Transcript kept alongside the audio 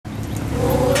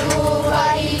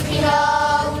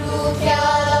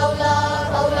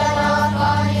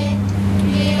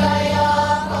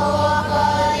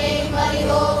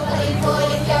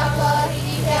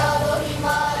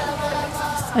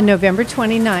On November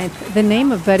 29th, the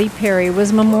name of Buddy Perry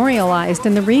was memorialized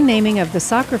in the renaming of the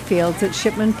soccer fields at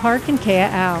Shipman Park in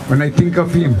Kea'au. When I think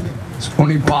of him, it's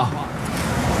only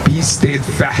be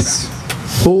steadfast.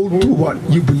 Hold to what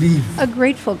you believe. A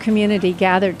grateful community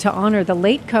gathered to honor the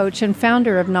late coach and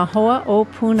founder of Nahoa o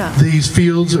Puna. These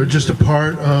fields are just a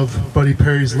part of Buddy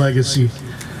Perry's legacy.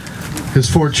 His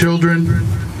 4 children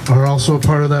are also a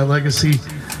part of that legacy.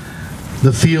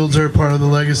 The fields are a part of the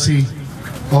legacy.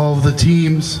 All of the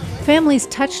teams. Families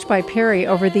touched by Perry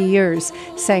over the years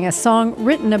sang a song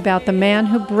written about the man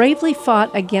who bravely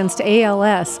fought against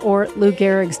ALS, or Lou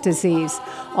Gehrig's disease,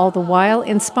 all the while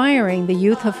inspiring the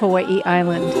youth of Hawaii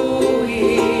Island.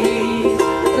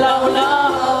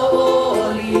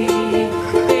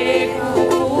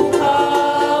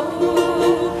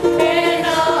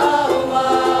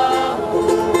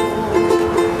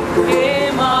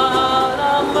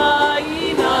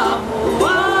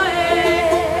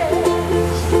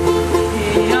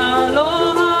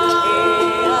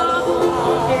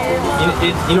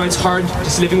 It's hard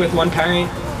just living with one parent,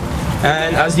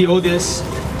 and as the oldest,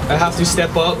 I have to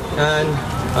step up and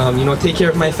take care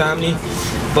of my family.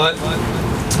 But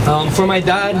for my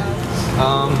dad,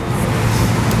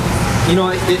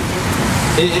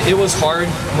 it was hard,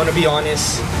 I'm gonna be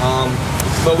honest.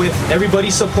 But with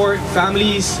everybody's support,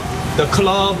 families, the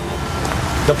club,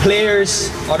 the players,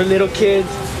 all the little kids,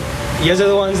 you guys are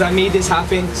the ones that made this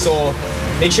happen. So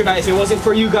make sure that if it wasn't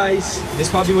for you guys, this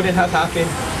probably wouldn't have happened.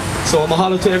 So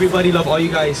mahalo to everybody, love all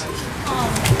you guys.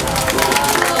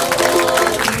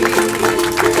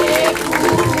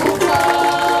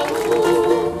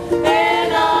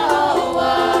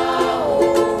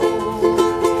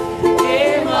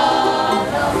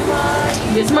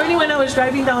 This morning when I was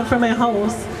driving down from my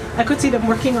house, I could see them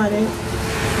working on it.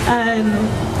 And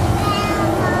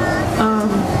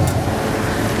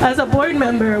as a board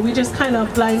member, we just kind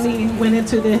of blindly went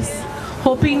into this,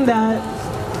 hoping that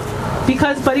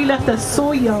because Buddy left us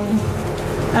so young,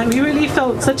 and we really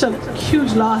felt such a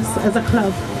huge loss as a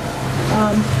club.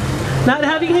 Not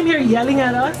having him here yelling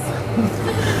at us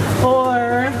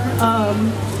or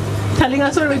telling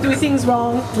us when we're doing things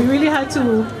wrong, we really had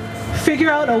to figure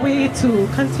out a way to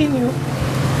continue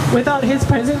without his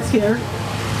presence here.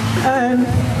 And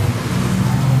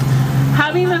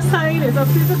having the sign is a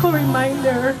physical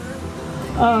reminder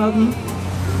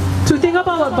to think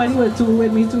about what Buddy would do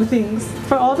when we do things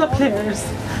for all the players.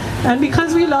 And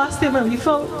because we lost him and we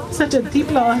felt such a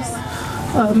deep loss,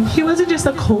 he wasn't just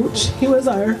a coach, he was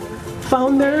our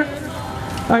founder,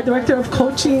 our director of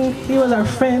coaching, he was our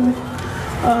friend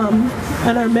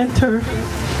and our mentor.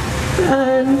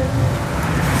 And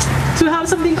to have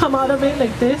something come out of it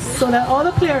like this, so that all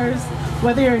the players,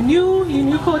 whether you're new, you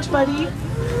knew Coach Buddy,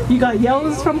 you got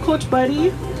yells from Coach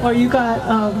Buddy, or you got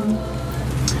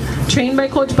trained by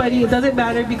Coach Buddy, it doesn't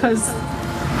matter, because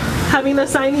having the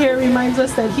sign here reminds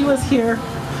us that he was here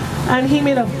and he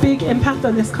made a big impact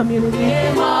on this community.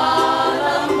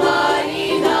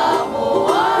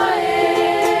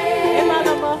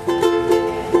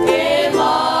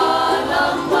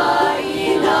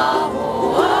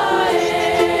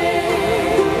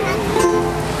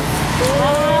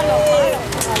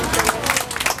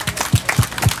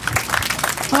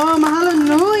 Oh, mahalo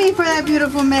nui for that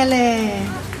beautiful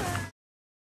mele.